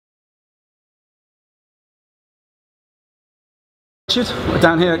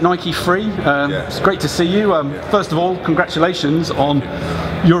Down here at Nike Free. It's great to see you. First of all, congratulations on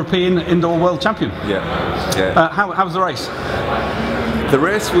European Indoor World Champion. How was the race? The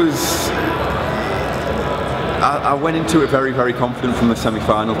race was... I went into it very, very confident from the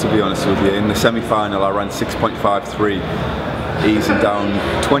semi-final, to be honest with you. In the semi-final I ran 6.53, easing down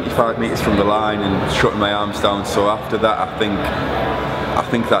 25 metres from the line and shutting my arms down. So after that I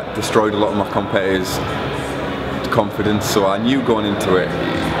think that destroyed a lot of my competitors' confidence, so I knew going into it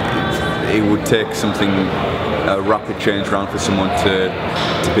it would take something, a rapid change around for someone to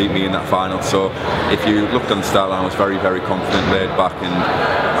beat me in that final. So if you looked on the start line, I was very, very confident, laid back, and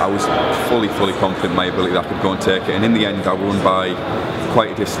I was fully confident in my ability that I could go and take it. And in the end I won by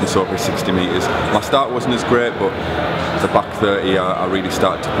quite a distance, over 60 metres. My start wasn't as great, but the back 30 I really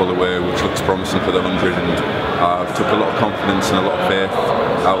started to pull away, which looks promising for the 100, and I took a lot of confidence and a lot of faith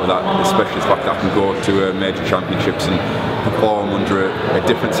out of that, especially the fact that I can go to major championships and perform under a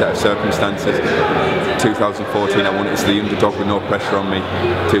different set of circumstances. 2014 I won it as the underdog with no pressure on me.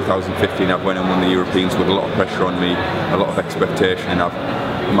 2015 I went and won the Europeans with a lot of pressure on me, a lot of expectation, and I've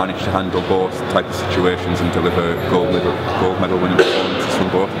managed to handle both type of situations and deliver gold medal winning performances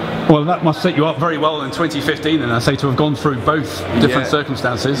from both. Well, that must set you up very well in 2015, and I say to have gone through both different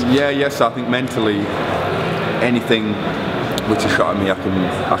circumstances. Yes, I think mentally anything which is shot at me,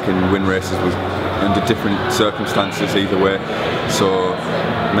 I can win races with under different circumstances either way. So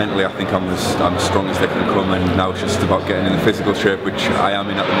mentally I think I'm as strong as they can come, and now it's just about getting in the physical shape, which I am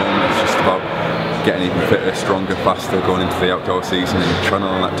in at the moment. It's just about getting even fitter, stronger, faster, going into the outdoor season and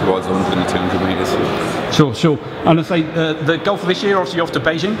channeling that towards 100 and 200 metres. Sure. And I say the goal for this year, obviously off to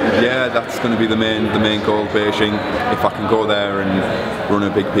Beijing. Yeah, that's going to be the main goal, Beijing. If I can go there and run a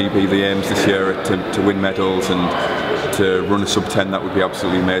big PB, the aims this year are to win medals and to run a sub 10. That would be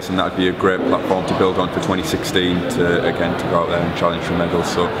absolutely amazing. That would be a great platform to build on for 2016 to go out there and challenge for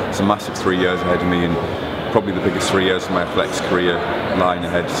medals. So it's a massive 3 years ahead of me, and probably the biggest 3 years of my athletics career lying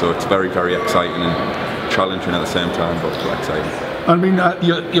ahead. So it's very, very exciting and challenging at the same time, but exciting. I mean,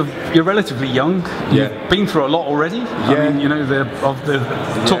 you're relatively young. You've been through a lot already. I mean, you know,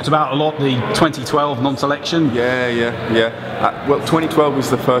 talked about a lot the 2012 non-selection. Well, 2012 was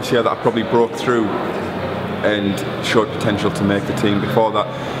the first year that I probably broke through and showed potential to make the team. Before that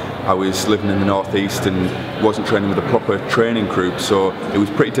I was living in the northeast and wasn't training with a proper training group, so it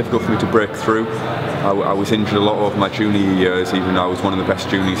was pretty difficult for me to break through. I was injured a lot over my junior years, even though I was one of the best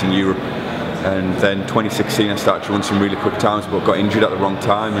juniors in Europe. And then 2016 I started to run some really quick times, but got injured at the wrong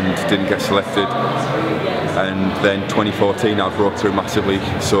time and didn't get selected. And then 2014 I broke through massively,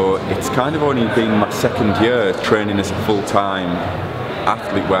 so it's kind of only been my second year training as a full-time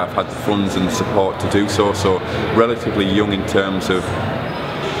athlete where I've had the funds and the support to do so. So relatively young in terms of,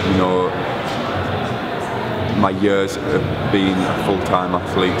 you know, my years of being a full-time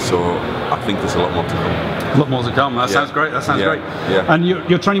athlete, so I think there's a lot more to come. A lot more to come. That sounds great. That sounds great. Yeah. And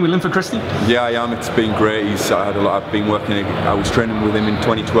you're training with Linford Christie? Yeah, I am. It's been great. I've been working. I was training with him in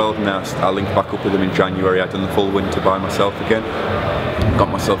 2012, and I linked back up with him in January. I'd done the full winter by myself again. Got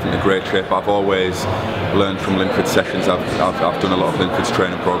myself into great shape. I've always learned from Linford's sessions. I've done a lot of Linford's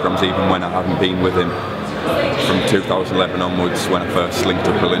training programs, even when I haven't been with him. From 2011 onwards, when I first linked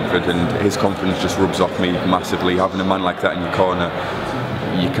up with Linford, and his confidence just rubs off me massively. Having a man like that in your corner,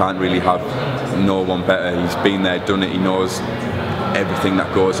 you can't really have no one better. He's been there, done it. He knows everything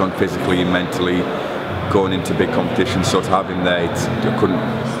that goes on physically and mentally going into big competitions. So to have him there, I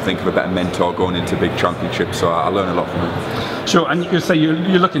couldn't think of a better mentor going into big championships. So I learn a lot from him. Sure. And you say you're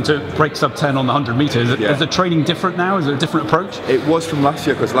looking to break sub 10 on the 100 metres. Is the training different now? Is it a different approach? It was from last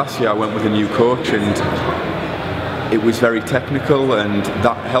year, because last year I went with a new coach and it was very technical, and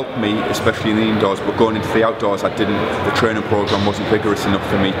that helped me, especially in the indoors. But going into the outdoors, the training program wasn't vigorous enough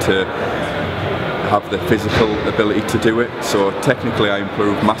for me to have the physical ability to do it. So technically I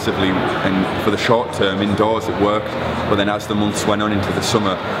improved massively, and for the short term indoors it worked, but then as the months went on into the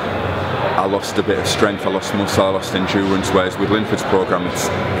summer I lost a bit of strength, I lost muscle, I lost endurance, whereas with Linford's program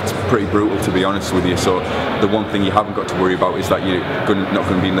it's pretty brutal, to be honest with you. So the one thing you haven't got to worry about is that you're not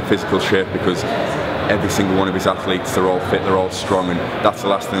going to be in the physical shape, because every single one of his athletes, they're all fit, they're all strong, and that's the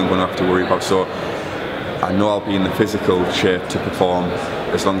last thing I'm going to have to worry about. So I know I'll be in the physical shape to perform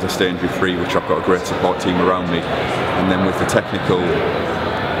as long as I stay injury free, which I've got a great support team around me. And then with the technical,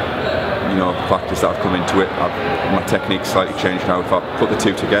 you know, factors that have come into it, my technique's slightly changed now. If I put the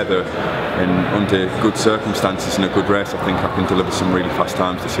two together and under good circumstances and a good race, I think I can deliver some really fast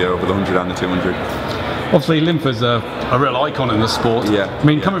times this year over the 100 and the 200. Obviously, Linford's a real icon in the sport. Yeah. I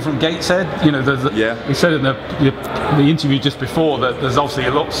mean, coming from Gateshead, you know, we said in the interview just before that there's obviously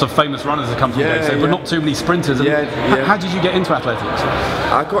lots of famous runners that come from Gateshead, but not too many sprinters. How did you get into athletics?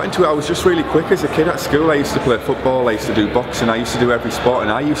 I got into it, I was just really quick as a kid at school. I used to play football, I used to do boxing, I used to do every sport,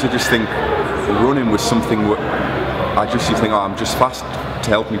 and I used to just think running was something I just used to think, oh, I'm just fast to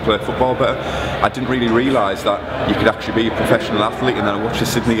help me play football better. I didn't really realise that you could actually be a professional athlete, and then I watched the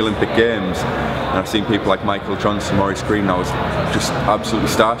Sydney Olympic Games and I've seen people like Michael Johnson, Maurice Green, and I was just absolutely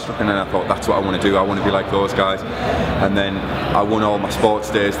starstruck, and then I thought, that's what I want to do, I want to be like those guys. And then I won all my sports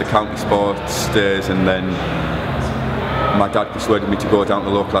days, the county sports days, and then my dad persuaded me to go down to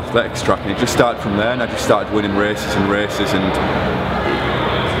the local athletics track, and it just started from there, and I just started winning races and races, and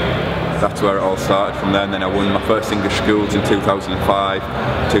that's where it all started from there. And then I won my first English schools in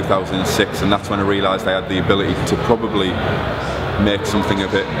 2005, 2006, and that's when I realised I had the ability to probably make something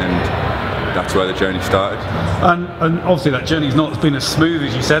of it, and that's where the journey started. And obviously that journey's not been as smooth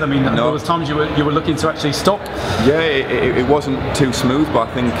as you said. I mean, there was times you were looking to actually stop. Yeah, it wasn't too smooth, but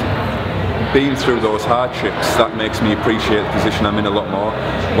I think being through those hardships, that makes me appreciate the position I'm in a lot more.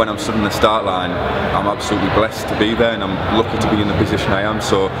 When I'm stood in the start line, I'm absolutely blessed to be there, and I'm lucky to be in the position I am,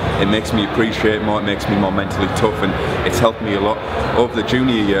 so it makes me appreciate more, it makes me more mentally tough, and it's helped me a lot. Over the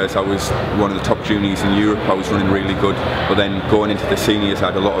junior years, I was one of the top juniors in Europe, I was running really good, but then going into the seniors, I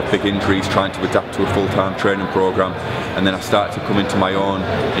had a lot of big injuries trying to adapt to a full-time training programme, and then I started to come into my own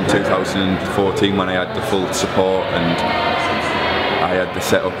in 2014 when I had the full support, and I had the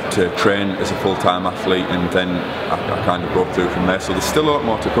setup to train as a full-time athlete, and then I kind of broke through from there. So there's still a lot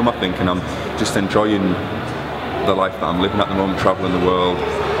more to come, I think, and I'm just enjoying the life that I'm living at the moment, travelling the world,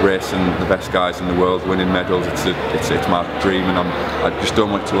 racing the best guys in the world, winning medals. It's my dream, and I just don't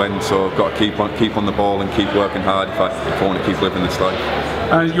want it to end. So I've got to keep on the ball and keep working hard if I want to keep living this life.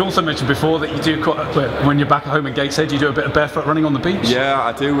 You also mentioned before that you do when you're back at home in Gateshead, you do a bit of barefoot running on the beach. Yeah,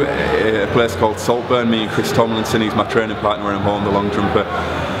 I do. A place called Saltburn. Me and Chris Tomlinson, he's my training partner when I'm home, the long jumper.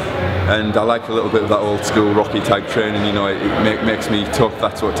 And I like a little bit of that old school Rocky type training, you know, it makes me tough,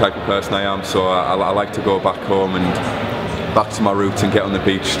 that's what type of person I am, so I like to go back home and back to my roots and get on the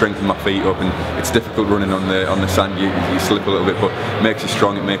beach, strengthen my feet up, and it's difficult running on the sand, you slip a little bit, but it makes you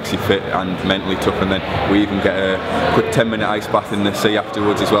strong, it makes you fit and mentally tough, and then we even get a quick 10-minute ice bath in the sea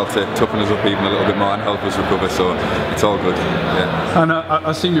afterwards as well to toughen us up even a little bit more and help us recover, so it's all good. Yeah. And I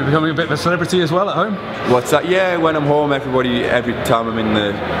assume you're becoming a bit of a celebrity as well at home? What's that? Yeah, when I'm home, every time I'm in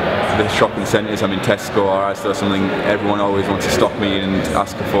the shopping centres, I'm in Tesco or Asda or something, everyone always wants to stop me and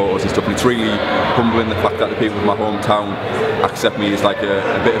ask for photos and stuff, and it's really humbling the fact that the people of my hometown accept me as like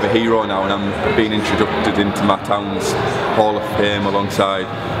a bit of a hero now, and I'm being introduced into my town's Hall of Fame alongside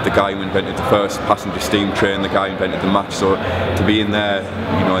the guy who invented the first passenger steam train, the guy who invented the match, so to be in there,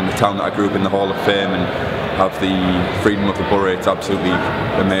 you know, in the town that I grew up in, the Hall of Fame, and have the freedom of the borough, it's absolutely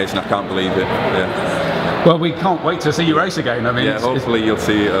amazing, I can't believe it. Yeah. Well, we can't wait to see you race again. I mean, yeah, hopefully you'll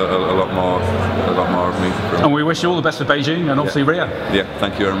see a lot more of me. And we wish you all the best for Beijing and obviously Rio. Yeah,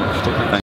 thank you very much. Thank